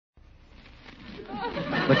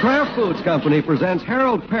The Kraft Foods Company presents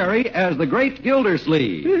Harold Perry as the Great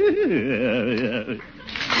Gildersleeve.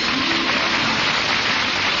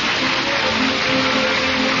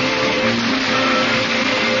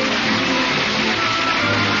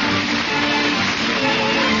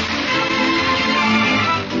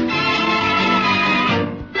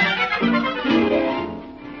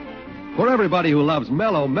 For everybody who loves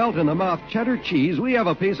mellow, melt-in-the-mouth cheddar cheese, we have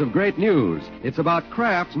a piece of great news. It's about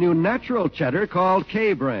Kraft's new natural cheddar called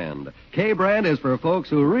K-Brand. K-Brand is for folks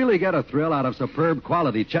who really get a thrill out of superb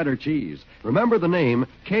quality cheddar cheese. Remember the name,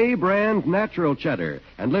 K-Brand Natural Cheddar.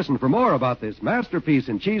 And listen for more about this masterpiece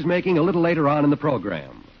in cheese-making a little later on in the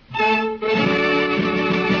program.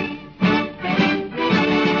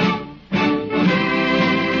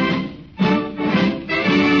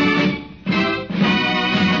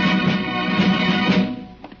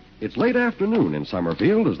 It's late afternoon in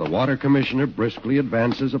Summerfield as the water commissioner briskly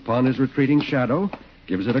advances upon his retreating shadow,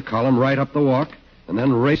 gives it a column right up the walk, and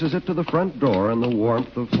then races it to the front door in the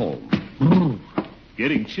warmth of home.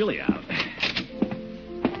 Getting chilly out.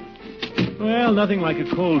 Well, nothing like a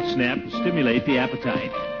cold snap to stimulate the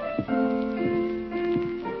appetite.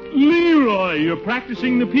 Leroy, you're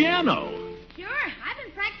practicing the piano. Sure, I've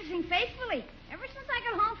been practicing faithfully ever since I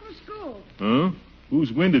got home from school. Huh?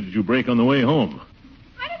 Whose window did you break on the way home?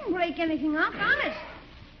 I didn't break anything up, honest.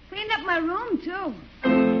 Cleaned up my room, too.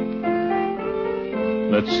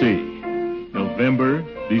 Let's see. November,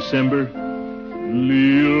 December,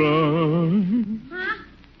 Leroy. Huh?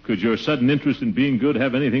 Could your sudden interest in being good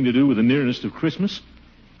have anything to do with the nearness of Christmas?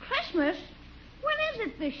 Christmas? When is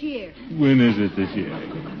it this year? When is it this year?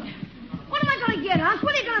 What am I going to get, Unc?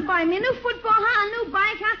 What are you going to buy me? A new football, huh? A new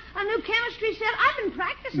bike, huh? A new chemistry set? I've been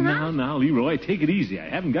practicing, huh? Now, Leroy, take it easy. I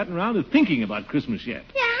haven't gotten around to thinking about Christmas yet.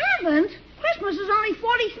 You haven't? Christmas is only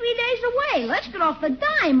 43 days away. Let's get off the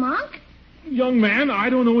dime, Unc. Young man, I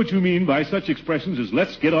don't know what you mean by such expressions as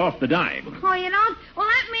let's get off the dime. Oh, you don't? Well,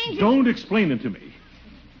 that means... Don't explain them to me.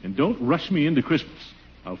 And don't rush me into Christmas.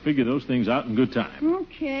 I'll figure those things out in good time.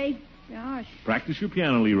 Okay. Gosh. Practice your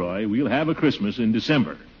piano, Leroy. We'll have a Christmas in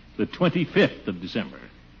December. The 25th of December.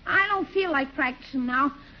 I don't feel like practicing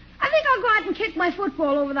now. I think I'll go out and kick my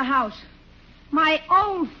football over the house. My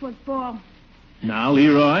old football. Now,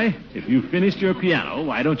 Leroy, if you've finished your piano,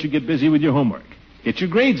 why don't you get busy with your homework? Get your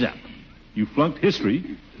grades up. You flunked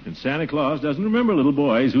history, and Santa Claus doesn't remember little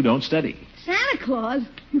boys who don't study. Santa Claus?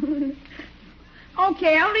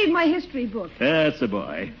 Okay, I'll read my history book. That's the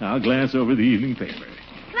boy. I'll glance over the evening paper.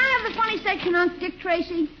 Can I have the funny section, Unc, Dick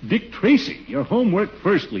Tracy? Dick Tracy? Your homework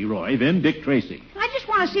first, Leroy, then Dick Tracy. I just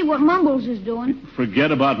want to see what Mumbles is doing.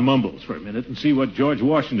 Forget about Mumbles for a minute and see what George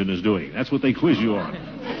Washington is doing. That's what they quiz you on.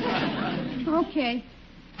 Okay.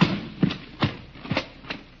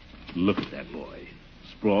 Look at that boy.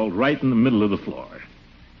 Sprawled right in the middle of the floor.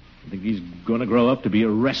 I think he's going to grow up to be a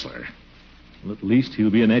wrestler. Well, at least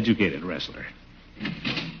he'll be an educated wrestler.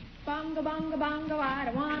 Bongo, bongo, bongo, I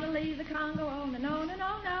don't want to leave the Congo. Oh, no, no, no,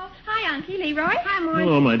 no, no. Hi, Unky, Leroy. Hi, Maury.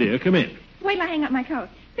 Hello, my dear. Come in. Wait till I hang up my coat.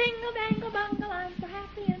 Bingo, bango, bungo, I'm so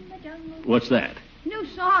happy in the jungle. What's that? New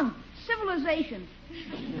song, Civilization.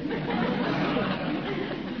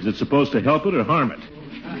 Is it supposed to help it or harm it?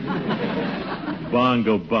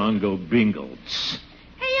 Bongo, bongo, bingo.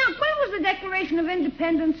 Hey, Unc, when was the Declaration of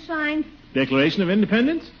Independence signed? Declaration of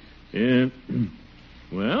Independence?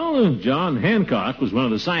 Well, John Hancock was one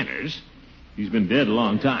of the signers. He's been dead a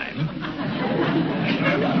long time.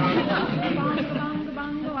 Bongo, bongo,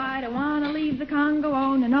 bongo, I don't want to leave the Congo.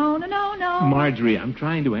 Oh, no, no, no, no, no. Marjorie, I'm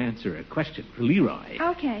trying to answer a question for Leroy.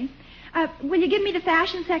 Okay. Will you give me the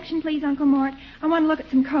fashion section, please, Uncle Mort? I want to look at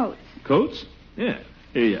some coats. Coats? Yeah,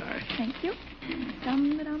 here you are. Thank you.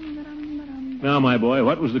 Dum-ba-dum-ba-dum-ba-dum. Now, my boy,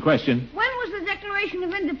 what was the question? When was the Declaration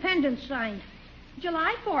of Independence signed?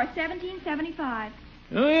 July 4th, 1775.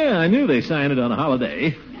 Oh, yeah, I knew they signed it on a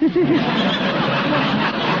holiday.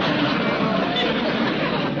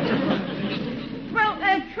 Well,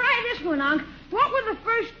 try this one, Unc. What were the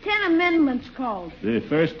first 10 amendments called? The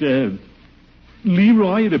first,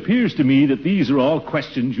 Leroy, it appears to me that these are all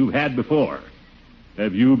questions you've had before.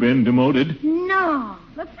 Have you been demoted? No.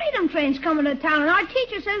 The Freedom Train's coming to town, and our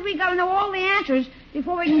teacher says we got to know all the answers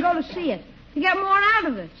before we can go to see it, to get more out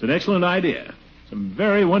of it. It's an excellent idea. Some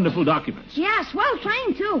very wonderful documents. Yes, well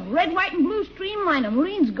trained, too. Red, white, and blue streamliner.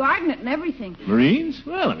 Marines guarding it and everything. Marines?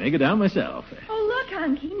 Well, I may go down myself. Oh, look,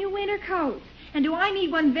 Unky, new winter coats. And do I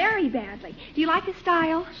need one very badly? Do you like the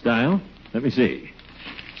style? Style? Let me see.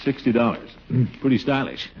 $60. Pretty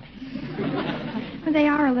stylish. They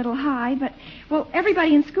are a little high, but, well,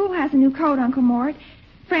 everybody in school has a new coat, Uncle Mort.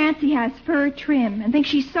 Francie has fur trim and thinks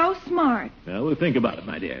she's so smart. Well, we'll think about it,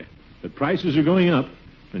 my dear. But prices are going up.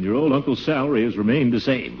 And your old uncle's salary has remained the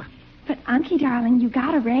same. But, Unky, darling, you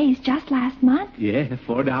got a raise just last month. Yeah,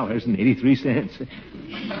 $4.83.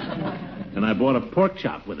 And I bought a pork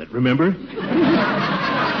chop with it, remember?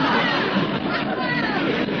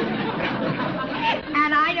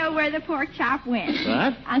 And I know where the pork chop went.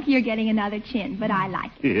 What? Unky, you're getting another chin, but I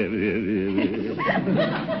like it.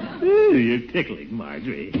 You're tickling,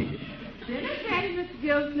 Marjorie. Dinner ready, Mr.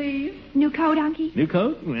 Gildersleeve. New coat, Unky? New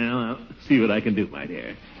coat? Well, I'll see what I can do, my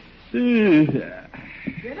dear.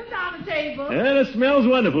 Dinner's on the table. It smells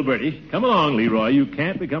wonderful, Bertie. Come along, Leroy. You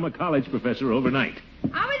can't become a college professor overnight.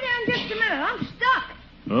 I'll be there in just a minute. I'm stuck.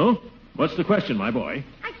 Oh? What's the question, my boy?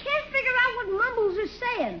 I can't figure out what Mumbles is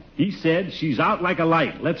saying. He said she's out like a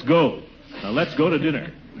light. Let's go. Now, let's go to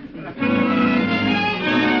dinner.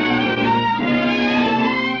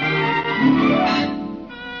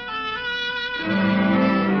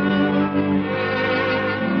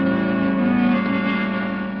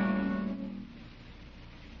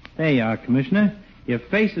 There you are, Commissioner. Your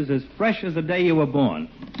face is as fresh as the day you were born.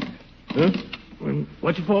 Huh?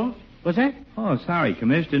 What you for? What's that? Oh, sorry,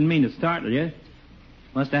 Commissioner. Didn't mean to startle you.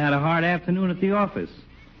 Must have had a hard afternoon at the office.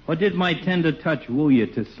 Or did my tender touch woo you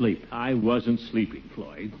to sleep? I wasn't sleeping,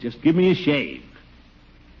 Floyd. Just give me a shave.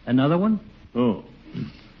 Another one? Oh.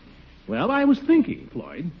 Well, I was thinking,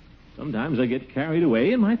 Floyd. Sometimes I get carried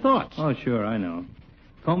away in my thoughts. Oh, sure, I know.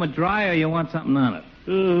 Comb it dry or you want something on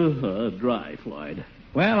it? Dry, Floyd.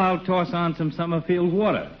 Well, I'll toss on some Summerfield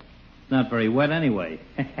water. It's not very wet anyway.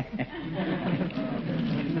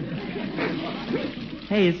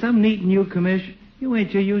 Hey, is something eating you, Commish? You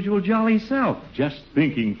ain't your usual jolly self. Just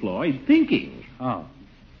thinking, Floyd. Thinking. Oh.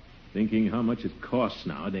 Thinking how much it costs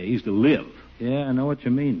nowadays to live. Yeah, I know what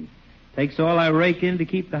you mean. Takes all I rake in to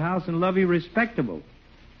keep the house and lovey respectable.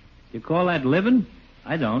 You call that living?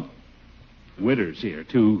 I don't. Winter's here,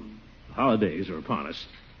 too. Holidays are upon us.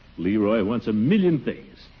 Leroy wants a million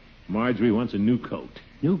things. Marjorie wants a new coat.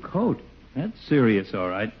 New coat? That's serious, all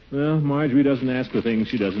right. Well, Marjorie doesn't ask for things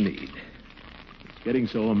she doesn't need. It's getting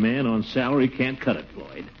so a man on salary can't cut it,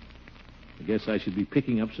 Floyd. I guess I should be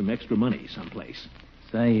picking up some extra money someplace.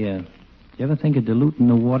 Say, you ever think of diluting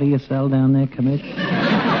the water you sell down there, Commish?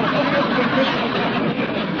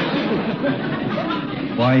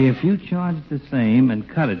 Why, if you charge the same and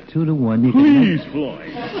cut it 2 to 1, you can... Please,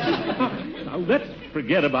 Floyd. Now, let's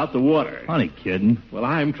forget about the water. Funny kidding. Well,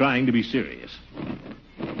 I'm trying to be serious.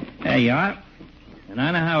 There you are. And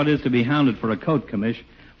I know how it is to be hounded for a coat, Commish.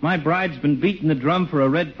 My bride's been beating the drum for a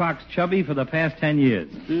Red Fox chubby for the past 10 years.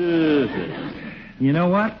 You know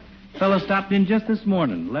what? Fellow stopped in just this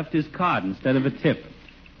morning, left his card instead of a tip.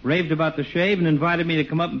 Raved about the shave and invited me to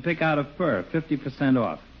come up and pick out a fur, 50%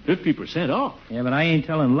 off. 50% off? Yeah, but I ain't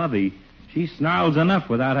telling Lovey. She snarls enough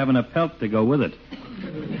without having a pelt to go with it.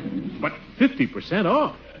 But 50%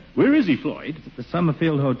 off? Where is he, Floyd? It's at the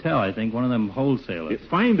Summerfield Hotel, I think, one of them wholesalers.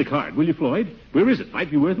 Find the card, will you, Floyd? Where is it? Might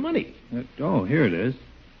be worth money. Oh, here it is.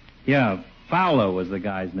 Yeah, Fowler was the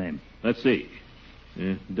guy's name. Let's see.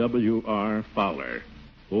 W.R. Fowler.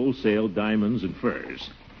 Wholesale diamonds and furs.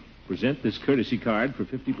 Present this courtesy card for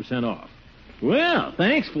 50% off. Well,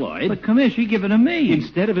 thanks, Floyd. But, Commish, he give it to me.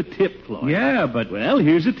 Instead of a tip, Floyd. Yeah, but... Well,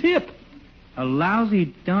 here's a tip. A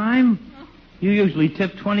lousy dime? You usually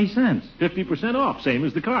tip 20 cents. 50% off, same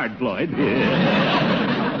as the card, Floyd.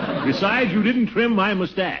 Yeah. Besides, you didn't trim my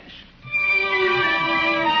mustache.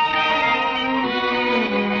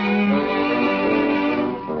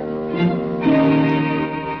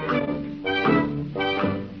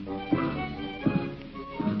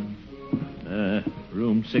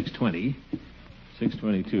 Room 620.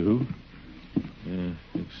 622.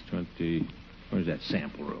 620. Where's that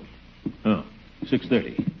sample room? Oh,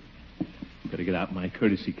 630. Better get out my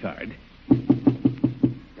courtesy card.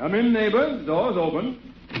 Come in, neighbor. The door's open.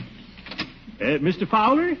 Mr.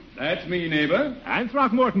 Fowler? That's me, neighbor. I'm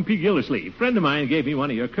Throckmorton P. Gildersleeve. Friend of mine gave me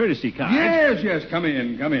one of your courtesy cards. Yes, come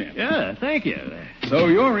in, come in. Yeah, thank you. So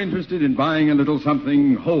you're interested in buying a little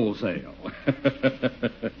something wholesale.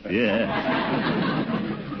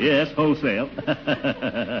 Yeah. Yes, wholesale.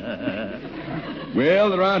 Well,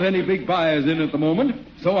 there aren't any big buyers in at the moment,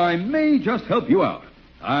 so I may just help you out.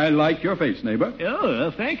 I like your face, neighbor.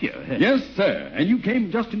 Oh, thank you. Yes, sir. And you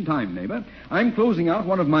came just in time, neighbor. I'm closing out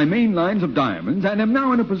one of my main lines of diamonds and am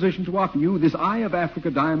now in a position to offer you this Eye of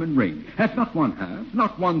Africa diamond ring at not 1/2,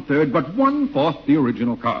 not 1/3, but 1/4 the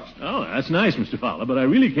original cost. Oh, that's nice, Mr. Fowler, but I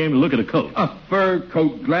really came to look at a coat. A fur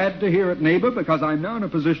coat. Glad to hear it, neighbor, because I'm now in a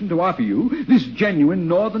position to offer you this genuine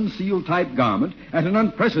Northern Seal type garment at an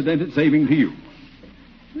unprecedented saving to you.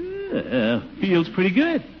 Feels pretty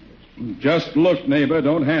good. Just look, neighbor.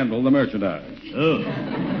 Don't handle the merchandise.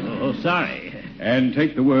 Oh, sorry. And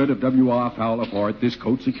take the word of W.R. Fowler for it, this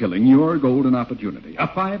coat's a killing. Your golden opportunity. A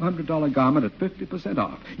 $500 garment at 50%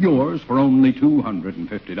 off. Yours for only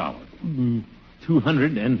 $250.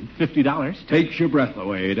 $250? Takes your breath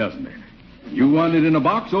away, doesn't it? You want it in a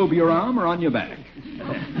box over your arm or on your back?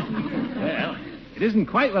 Well, it isn't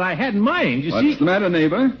quite what I had in mind, you see. What's the matter,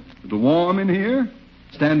 neighbor? Is it warm in here?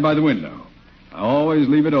 Stand by the window. I always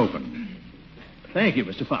leave it open. Thank you,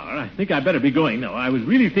 Mr. Fowler. I think I'd better be going now. I was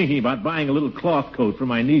really thinking about buying a little cloth coat for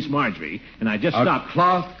my niece Marjorie, and I just stopped. A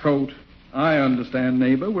cloth coat? I understand,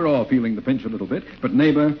 neighbor. We're all feeling the pinch a little bit. But,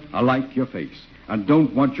 neighbor, I like your face. I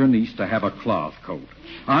don't want your niece to have a cloth coat.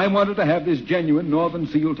 I want her to have this genuine Northern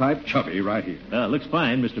Seal type chubby right here. Looks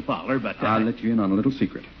fine, Mr. Fowler, but... I'll let you in on a little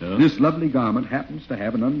secret. Oh? This lovely garment happens to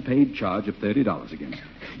have an unpaid charge of $30 against it.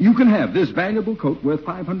 You can have this valuable coat worth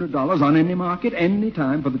 $500 on any market, any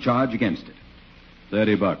time for the charge against it.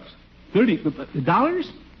 $30.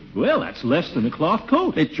 $30? Well, that's less than a cloth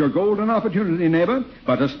coat. It's your golden opportunity, neighbor,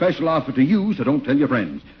 but a special offer to you, so don't tell your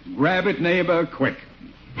friends. Grab it, neighbor, quick.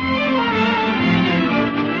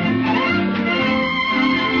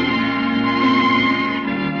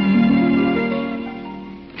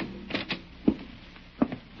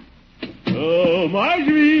 Oh,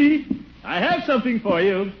 Marjorie, I have something for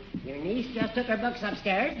you. Your niece just took her books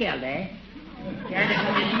upstairs, Gildy. Care to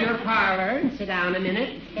come into your parlor and sit down a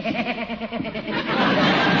minute?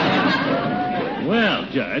 Well,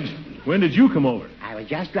 Judge, when did you come over? I was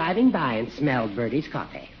just driving by and smelled Bertie's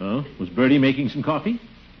coffee. Oh, was Bertie making some coffee?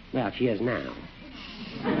 Well, she is now.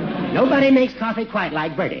 Nobody makes coffee quite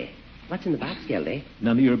like Bertie. What's in the box, Gildy?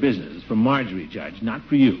 None of your business. It's from Marjorie, Judge, not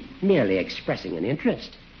for you. Merely expressing an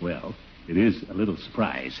interest. Well, it is a little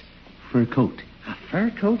surprise. Fur coat. A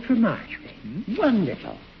fur coat for Marjorie.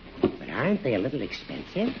 Wonderful. But aren't they a little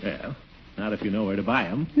expensive? Well, not if you know where to buy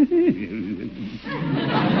them.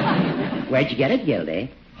 Where'd you get it,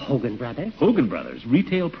 Gildy? Hogan Brothers? Hogan Brothers.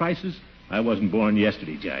 Retail prices? I wasn't born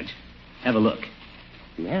yesterday, Judge. Have a look.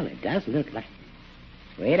 Well, it does look like...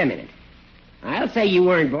 Wait a minute. I'll say you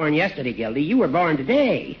weren't born yesterday, Gildy. You were born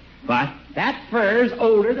today. What? That fur's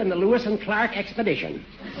older than the Lewis and Clark expedition.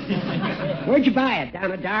 Where'd you buy it?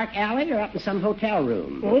 Down a dark alley or up in some hotel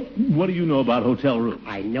room? Oh, what do you know about hotel rooms?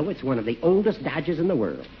 I know it's one of the oldest dodges in the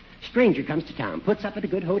world. Stranger comes to town, puts up at a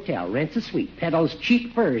good hotel, rents a suite, peddles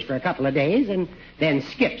cheap furs for a couple of days, and then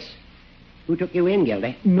skips. Who took you in,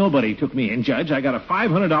 Gildy? Nobody took me in, Judge. I got a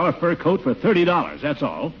 $500 fur coat for $30, that's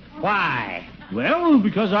all. Why? Well,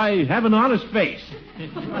 because I have an honest face.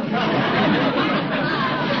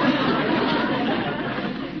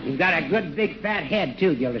 You've got a good, big, fat head,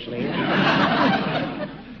 too, Gildersleeve.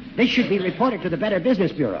 This should be reported to the Better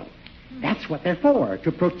Business Bureau. That's what they're for,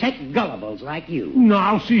 to protect gullibles like you.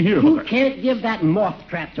 Now, see here, You Hooker. can't give that moth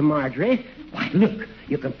trap to Marjorie. Why, look,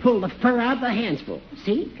 you can pull the fur out of the handsful.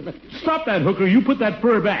 See? Look. Stop that, Hooker. You put that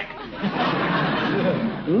fur back.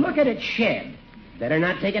 Look at it shed. Better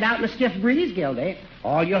not take it out in a stiff breeze, Gildy.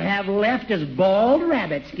 All you'll have left is bald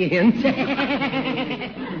rabbit skins.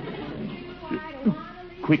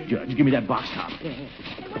 Quick, Judge. Give me that box top. Hey,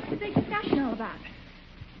 what's the big discussion all about?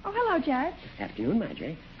 Oh, hello, Judge. Afternoon,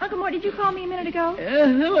 Marjorie. Uncle Mort, did you call me a minute ago?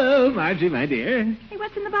 Hello, Margie, my dear. Hey,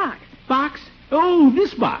 what's in the box? Box? Oh,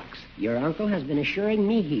 this box. Your uncle has been assuring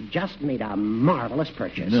me he just made a marvelous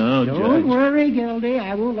purchase. No, Don't Judge. worry, Gildy.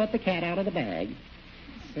 I won't let the cat out of the bag.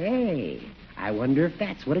 Say, I wonder if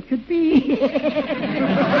that's what it could be.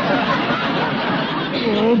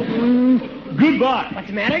 Goodbye. What's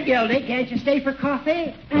the matter, Gildy? Can't you stay for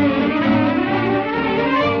coffee?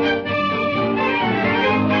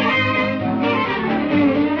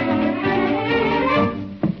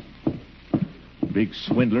 Big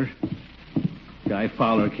swindler. Guy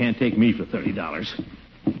Fowler can't take me for $30.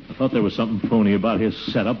 I thought there was something phony about his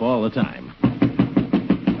setup all the time.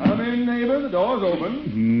 Come in, neighbor. The door's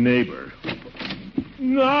open. Neighbor.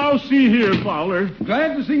 Now, see here, Fowler.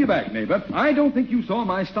 Glad to see you back, neighbor. I don't think you saw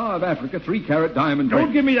my Star of Africa 3-carat diamond ring.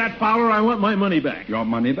 Don't give me that, Fowler. I want my money back. Your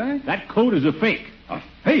money back? That coat is a fake. A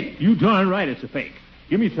fake? You darn right it's a fake.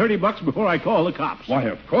 Give me $30 before I call the cops. Why,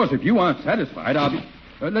 of course, if you aren't satisfied, I'll be...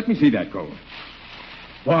 let me see that coat.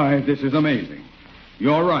 Why, this is amazing.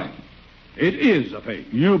 You're right. It is a fake.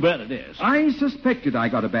 You bet it is. I suspected I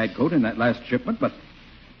got a bad coat in that last shipment, but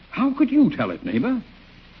how could you tell it, neighbor?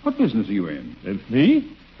 What business are you in?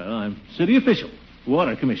 Me? Well, I'm city official,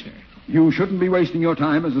 water commissioner. You shouldn't be wasting your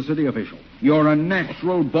time as a city official. You're a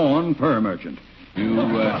natural-born fur You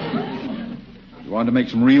want to make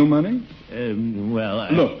some real money? Well,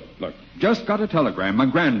 Look, Look, just got a telegram. My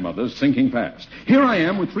grandmother's sinking fast. Here I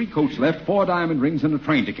am with 3 coats left, 4 diamond rings, and a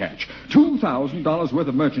train to catch. $2,000 worth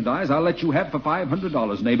of merchandise I'll let you have for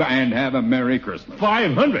 $500, neighbor, and have a Merry Christmas.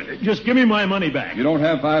 $500? Just give me my money back. You don't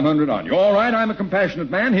have $500 on you. All right, I'm a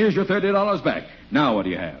compassionate man. Here's your $30 back. Now what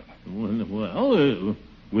do you have? Well,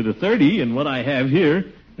 with the 30 and what I have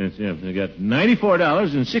here, I got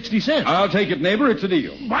 $94.60. I'll take it, neighbor. It's a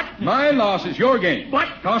deal. What? My loss is your gain. What?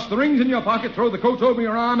 Toss the rings in your pocket, throw the coats over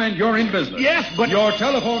your arm, and you're in business. Yes, but... Your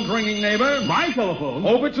telephone's ringing, neighbor. My telephone?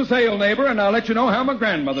 Hope it's a sale, neighbor, and I'll let you know how my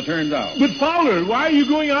grandmother turns out. But, Fowler, why are you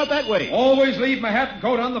going out that way? Always leave my hat and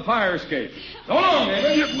coat on the fire escape. So long,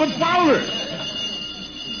 neighbor. But, Fowler!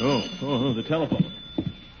 Oh, the telephone.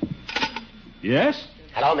 Yes?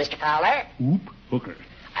 Hello, Mr. Fowler. Oop, hooker.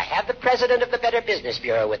 I have the president of the Better Business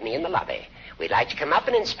Bureau with me in the lobby. We'd like to come up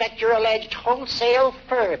and inspect your alleged wholesale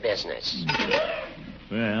fur business.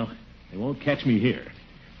 Well, they won't catch me here.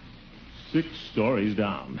 6 stories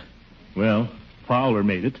down. Well, Fowler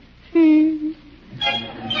made it.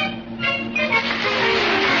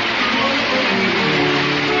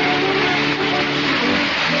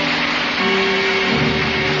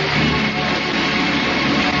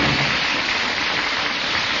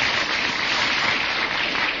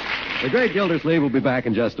 The great Gildersleeve will be back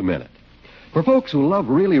in just a minute. For folks who love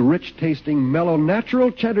really rich-tasting, mellow,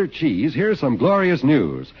 natural cheddar cheese, here's some glorious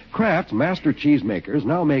news. Kraft's master cheesemakers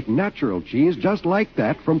now make natural cheese just like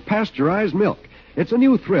that from pasteurized milk. It's a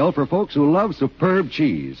new thrill for folks who love superb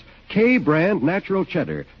cheese. K-brand natural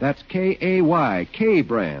cheddar. That's K-A-Y,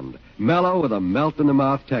 K-brand. Mellow with a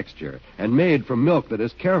melt-in-the-mouth texture, and made from milk that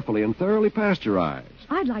is carefully and thoroughly pasteurized.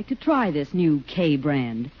 I'd like to try this new K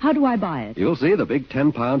brand. How do I buy it? You'll see the big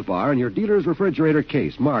 10-pound bar in your dealer's refrigerator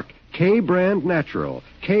case marked K-brand natural.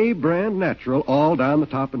 K-brand natural all down the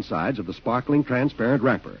top and sides of the sparkling transparent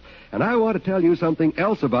wrapper. And I want to tell you something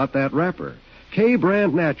else about that wrapper.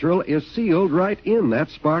 K-brand natural is sealed right in that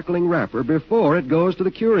sparkling wrapper before it goes to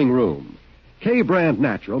the curing room. K-brand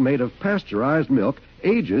natural, made of pasteurized milk,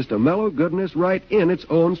 ages to mellow goodness right in its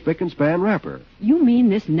own spick-and-span wrapper. You mean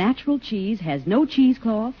this natural cheese has no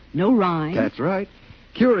cheesecloth, no rind? That's right.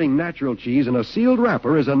 Curing natural cheese in a sealed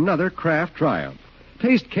wrapper is another Kraft triumph.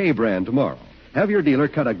 Taste K-brand tomorrow. Have your dealer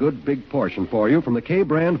cut a good big portion for you from the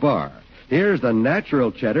K-brand bar. Here's the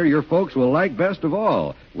natural cheddar your folks will like best of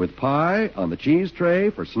all, with pie, on the cheese tray,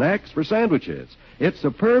 for snacks, for sandwiches. It's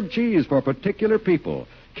superb cheese for particular people.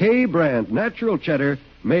 K-brand natural cheddar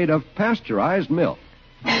made of pasteurized milk.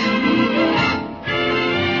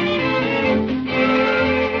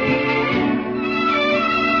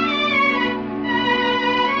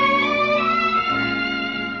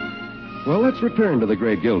 Well, let's return to the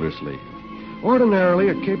great Gildersleeve. Ordinarily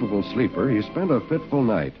a capable sleeper, he spent a fitful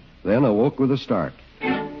night, then awoke with a start.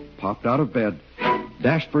 Popped out of bed,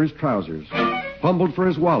 dashed for his trousers, fumbled for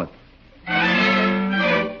his wallet,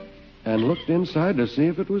 and looked inside to see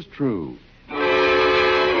if it was true.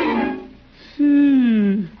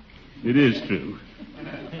 It is true.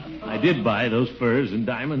 I did buy those furs and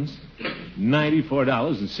diamonds.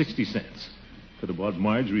 $94.60. Could have bought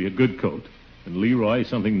Marjorie a good coat and Leroy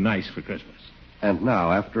something nice for Christmas. And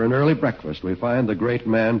now, after an early breakfast, we find the great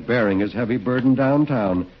man bearing his heavy burden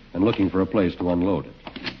downtown and looking for a place to unload it.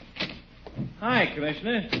 Hi,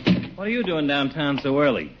 Commissioner. What are you doing downtown so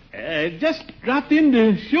early? Just dropped in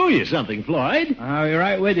to show you something, Floyd. I'll be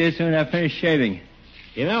right with you as soon as I finish shaving.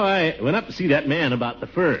 You know, I went up to see that man about the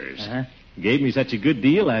furs. Uh-huh. Gave me such a good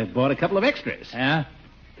deal, I bought a couple of extras. Yeah?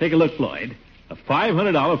 Take a look, Floyd. A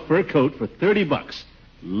 $500 fur coat for $30.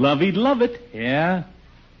 Lovey'd love it. Yeah?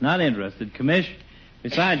 Not interested, Commish.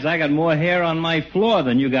 Besides, I got more hair on my floor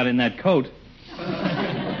than you got in that coat.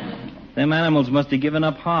 Them animals must have given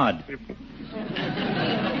up hard.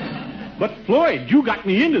 But, Floyd, you got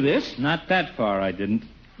me into this. Not that far, I didn't.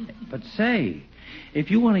 But say,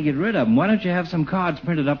 if you want to get rid of them, why don't you have some cards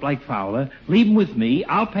printed up like Fowler? Leave them with me.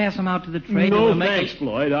 I'll pass them out to the trade. No, and we'll thanks,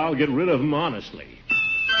 Floyd. I'll get rid of them honestly.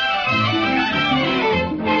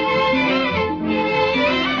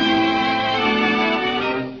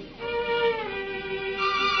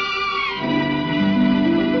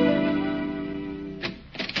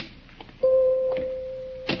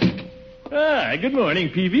 Good morning,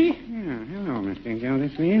 Peavy. Hello, Mr.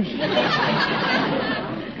 Gildersleeve.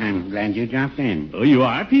 I'm glad you dropped in. Oh, you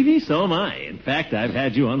are, Peavy? So am I. In fact, I've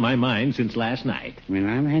had you on my mind since last night. Well,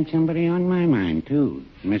 I've had somebody on my mind, too.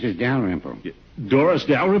 Mrs. Dalrymple. Doris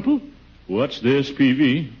Dalrymple? What's this,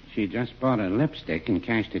 Peavy? She just bought a lipstick and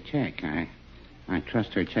cashed a check. I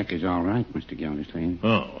trust her check is all right, Mr. Gildersleeve.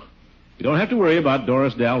 Oh. You don't have to worry about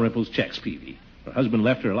Doris Dalrymple's checks, Peavy. Her husband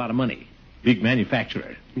left her a lot of money. Big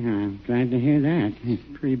manufacturer. Yeah, I'm glad to hear that.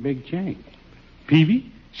 Pretty big check.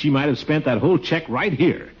 Peavy, she might have spent that whole check right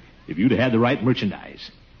here if you'd have had the right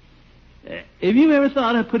merchandise. Have you ever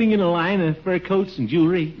thought of putting in a line of fur coats and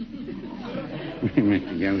jewelry?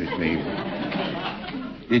 Mr.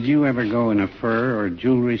 Gildersleeve, did you ever go in a fur or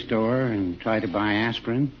jewelry store and try to buy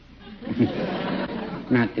aspirin?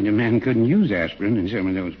 Not that a man couldn't use aspirin in some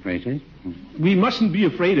of those places. We mustn't be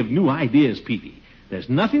afraid of new ideas, Peavy. There's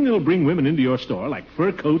nothing that'll bring women into your store like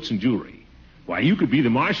fur coats and jewelry. Why, you could be the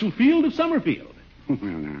Marshall Field of Summerfield. Well,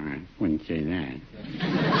 no, I wouldn't say that.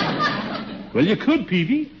 Well, you could,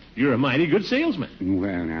 Peavy. You're a mighty good salesman.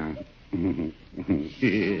 Well, now. No,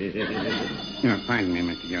 pardon me,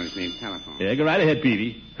 Mr. Gildersleeve. Telephone. Yeah, go right ahead,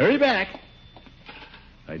 Peavy. Hurry back.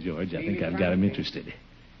 By George, I think I've got him interested.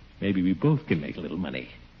 Maybe we both can make a little money.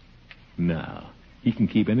 No, he can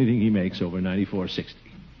keep anything he makes over $94.60.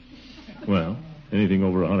 Well, anything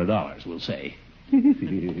over $100, we'll say.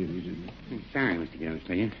 Sorry, Mr.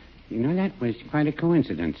 Gildersleeve. You know, that was quite a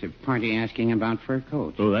coincidence, a party asking about fur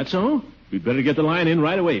coats. Oh, that's all? We'd better get the line in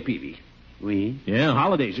right away, Peavy. We? Yeah,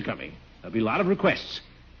 holidays are coming. There'll be a lot of requests.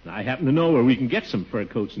 And I happen to know where we can get some fur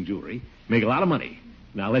coats and jewelry. Make a lot of money.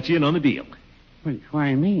 And I'll let you in on the deal. Well,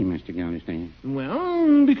 why me, Mr. Gildersleeve?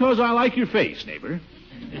 Well, because I like your face, neighbor.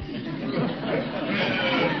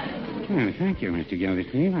 Well, thank you, Mr.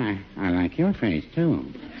 Gildersleeve. I like your face,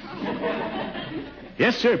 too.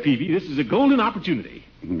 Yes, sir, Peavy. This is a golden opportunity.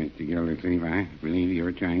 Mr. Gildersleeve, I believe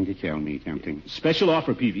you're trying to sell me something. Special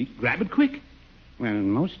offer, Peavy. Grab it quick. Well,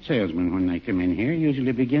 most salesmen, when they come in here,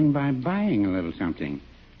 usually begin by buying a little something.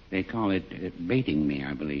 They call it baiting me,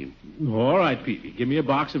 I believe. All right, Peavy. Give me a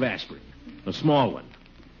box of aspirin. A small one.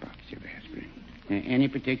 Box of aspirin. Any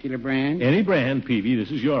particular brand? Any brand, Peavy.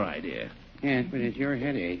 This is your idea. Yes, but it's your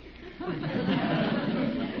headache.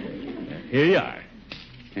 Here you are.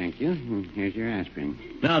 Thank you. Here's your aspirin.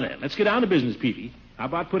 Now then, let's get down to business, Peavy. How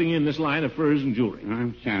about putting in this line of furs and jewelry? Oh,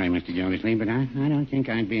 I'm sorry, Mr. Gildersleeve, but I don't think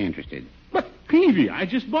I'd be interested. But, Peavy, I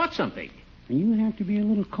just bought something. You have to be a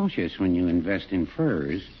little cautious when you invest in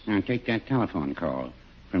furs. Now, take that telephone call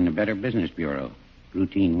from the Better Business Bureau.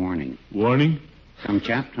 Routine warning. Warning? Some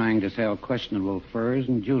chap trying to sell questionable furs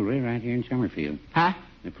and jewelry right here in Summerfield. Huh?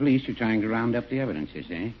 The police are trying to round up the evidence, they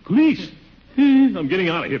say. Police? I'm getting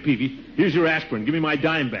out of here, Peavy. Here's your aspirin. Give me my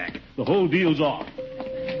dime back. The whole deal's off.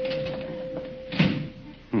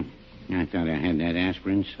 I thought I had that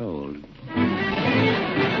aspirin sold.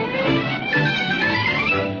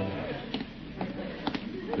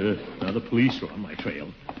 Now the police are on my trail.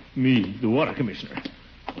 Me, the water commissioner.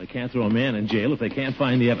 They can't throw a man in jail if they can't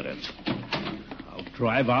find the evidence. I'll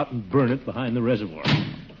drive out and burn it behind the reservoir.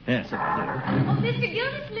 Yes, that'll do. Oh, Mr.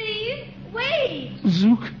 Gildersleeve, wait.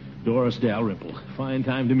 Zook. Doris Dalrymple. Fine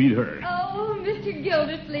time to meet her. Oh, Mr.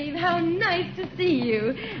 Gildersleeve, how nice to see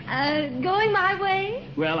you. Going my way?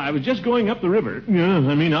 Well, I was just going up the river.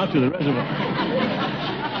 Out to the reservoir.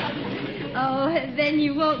 Oh, then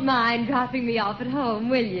you won't mind dropping me off at home,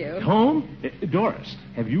 will you? Home? Doris,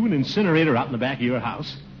 have you an incinerator out in the back of your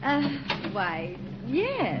house? Why,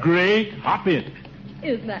 yes. Great. Hop in.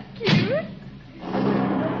 Isn't that cute?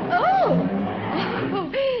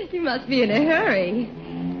 Oh, you must be in a hurry.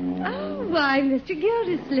 Oh, why, Mr.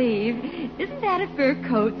 Gildersleeve, isn't that a fur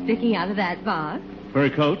coat sticking out of that box?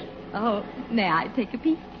 Fur coat? Oh, may I take a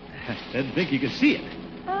peek? I didn't think you could see it.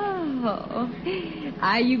 Oh,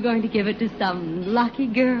 are you going to give it to some lucky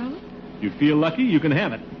girl? You feel lucky, you can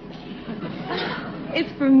have it.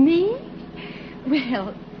 It's for me?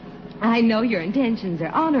 Well, I know your intentions are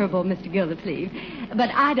honorable, Mr. Gildersleeve,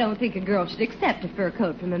 but I don't think a girl should accept a fur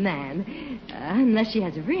coat from a man unless she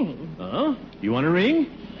has a ring. Oh? You want a ring?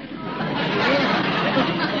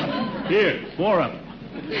 Here, 4 of them.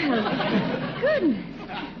 Well, goodness.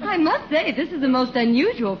 I must say, this is the most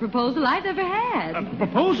unusual proposal I've ever had. A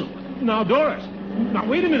proposal? Now, Doris. Now,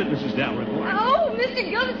 wait a minute, Mrs. Dalrymple. Oh, Mr.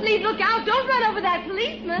 Gildersleeve, look out. Don't run over that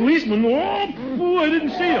policeman. Policeman? Oh, I didn't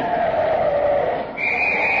see him.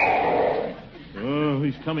 Oh,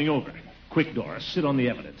 he's coming over. Quick, Doris, sit on the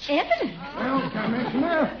evidence. Evidence? Well,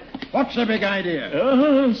 Commissioner, what's the big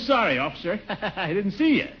idea? Sorry, officer. I didn't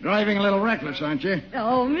see you. Driving a little reckless, aren't you?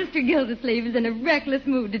 Oh, Mr. Gildersleeve is in a reckless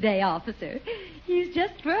mood today, officer. He's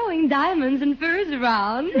just throwing diamonds and furs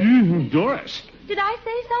around. Doris. Did I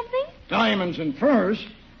say something? Diamonds and furs?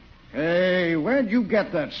 Hey, where'd you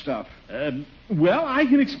get that stuff? Well, I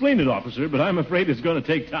can explain it, officer, but I'm afraid it's going to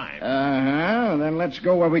take time. Then let's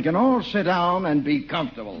go where we can all sit down and be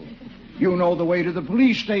comfortable. You know the way to the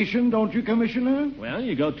police station, don't you, Commissioner? Well,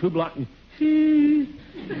 you go 2 blocks.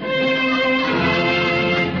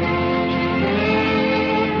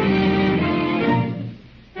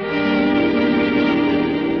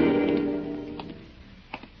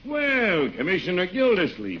 Commissioner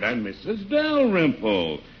Gildersleeve and Mrs.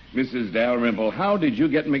 Dalrymple. Mrs. Dalrymple, how did you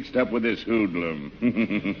get mixed up with this hoodlum?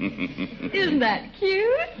 Isn't that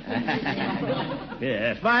cute?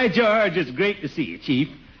 Yes, by George, it's great to see you, Chief.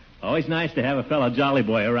 Always nice to have a fellow jolly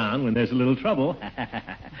boy around when there's a little trouble.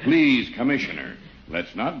 Please, Commissioner,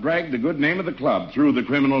 let's not drag the good name of the club through the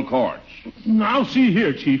criminal courts. Now, see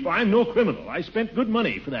here, Chief. I'm no criminal. I spent good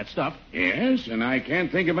money for that stuff. Yes, and I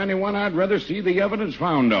can't think of anyone I'd rather see the evidence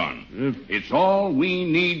found on. It's all we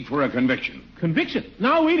need for a conviction. Conviction?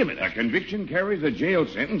 Now, wait a minute. A conviction carries a jail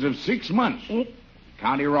sentence of 6 months.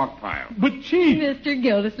 County rock pile. But, Chief... Mr.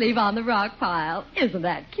 Gildersleeve on the rock pile. Isn't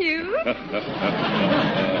that cute?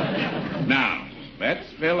 Now, let's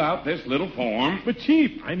fill out this little form. But,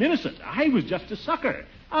 Chief, I'm innocent. I was just a sucker.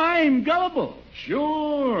 I'm gullible.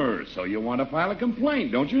 Sure. So you want to file a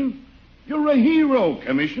complaint, don't you? You're a hero,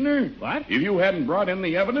 Commissioner. What? If you hadn't brought in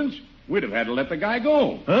the evidence, we'd have had to let the guy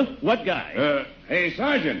go. Huh? What guy? Hey,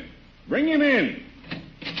 Sergeant, bring him in.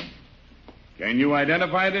 Can you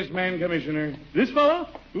identify this man, Commissioner? This fellow?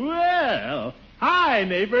 Well, hi,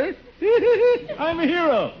 neighbor. I'm a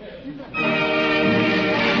hero.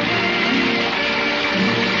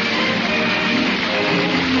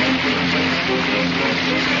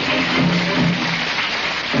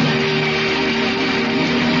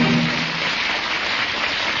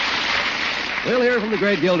 We'll hear from the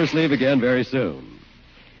great Gildersleeve again very soon.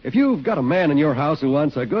 If you've got a man in your house who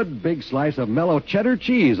wants a good big slice of mellow cheddar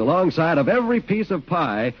cheese alongside of every piece of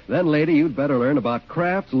pie, then, lady, you'd better learn about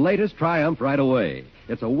Kraft's latest triumph right away.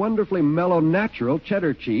 It's a wonderfully mellow, natural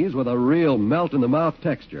cheddar cheese with a real melt-in-the-mouth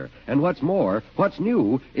texture. And what's more, what's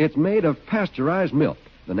new, it's made of pasteurized milk.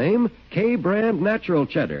 The name? K-Brand Natural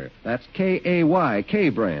Cheddar. That's K-A-Y,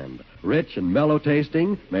 K-Brand. Rich and mellow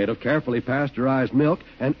tasting, made of carefully pasteurized milk,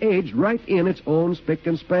 and aged right in its own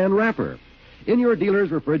spick-and-span wrapper. In your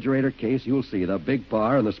dealer's refrigerator case, you'll see the big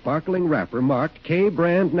bar and the sparkling wrapper marked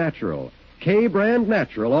K-Brand Natural. K-Brand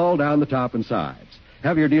Natural all down the top and sides.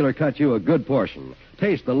 Have your dealer cut you a good portion.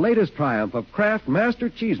 Taste the latest triumph of Kraft Master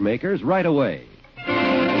Cheesemakers right away.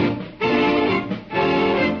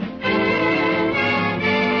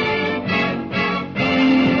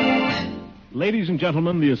 Ladies and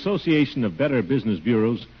gentlemen, the Association of Better Business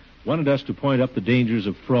Bureaus wanted us to point up the dangers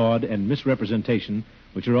of fraud and misrepresentation,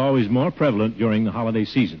 which are always more prevalent during the holiday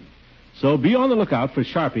season. So be on the lookout for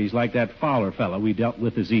sharpies like that Fowler fellow we dealt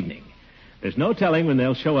with this evening. There's no telling when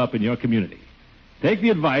they'll show up in your community. Take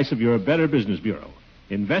the advice of your Better Business Bureau.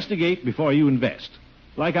 Investigate before you invest,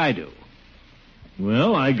 like I do.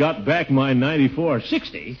 Well, I got back my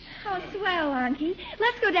 94.60. Oh, swell, Unky.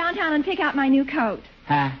 Let's go downtown and pick out my new coat.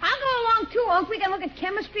 I'll go along, too, Unc. We can look at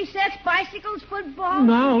chemistry sets, bicycles, football.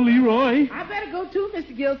 Now, Leroy. I better go, too,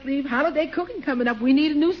 Mr. Gildersleeve. Holiday cooking coming up. We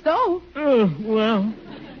need a new stove. Well,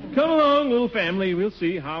 come along, little family. We'll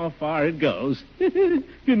see how far it goes. Good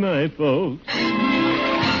night, folks.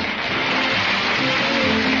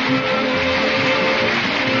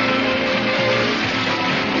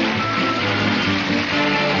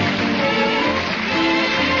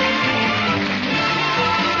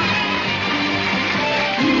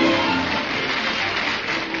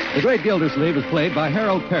 The Great Gildersleeve is played by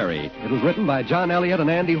Harold Perry. It was written by John Elliott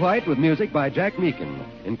and Andy White with music by Jack Meakin.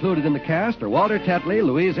 Included in the cast are Walter Tetley,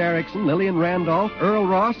 Louise Erickson, Lillian Randolph, Earl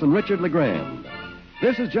Ross, and Richard LeGrand.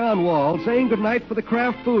 This is John Wald saying goodnight for the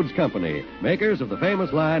Kraft Foods Company, makers of the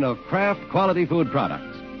famous line of Kraft quality food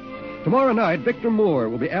products. Tomorrow night, Victor Moore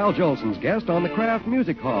will be Al Jolson's guest on the Kraft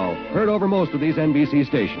Music Hall, heard over most of these NBC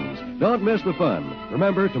stations. Don't miss the fun.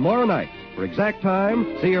 Remember, tomorrow night, for exact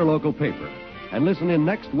time, see your local paper. And listen in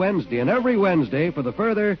next Wednesday and every Wednesday for the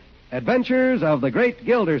further adventures of the Great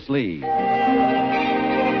Gildersleeve.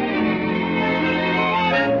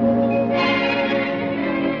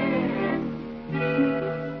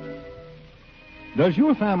 Does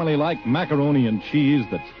your family like macaroni and cheese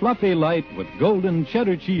that's fluffy light with golden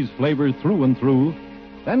cheddar cheese flavor through and through?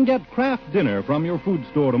 Then get Kraft Dinner from your food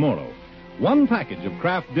store tomorrow. One package of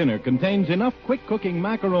Kraft Dinner contains enough quick-cooking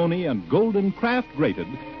macaroni and golden Kraft grated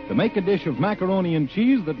to make a dish of macaroni and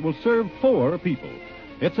cheese that will serve 4 people.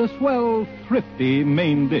 It's a swell, thrifty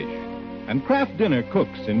main dish. And Kraft Dinner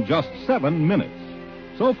cooks in just 7 minutes.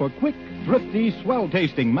 So for quick, thrifty,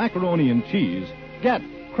 swell-tasting macaroni and cheese, get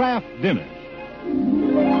Kraft Dinner.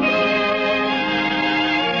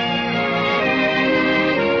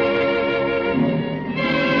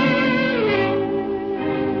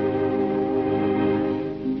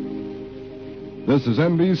 This is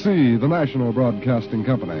NBC, the national broadcasting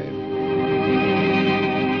company.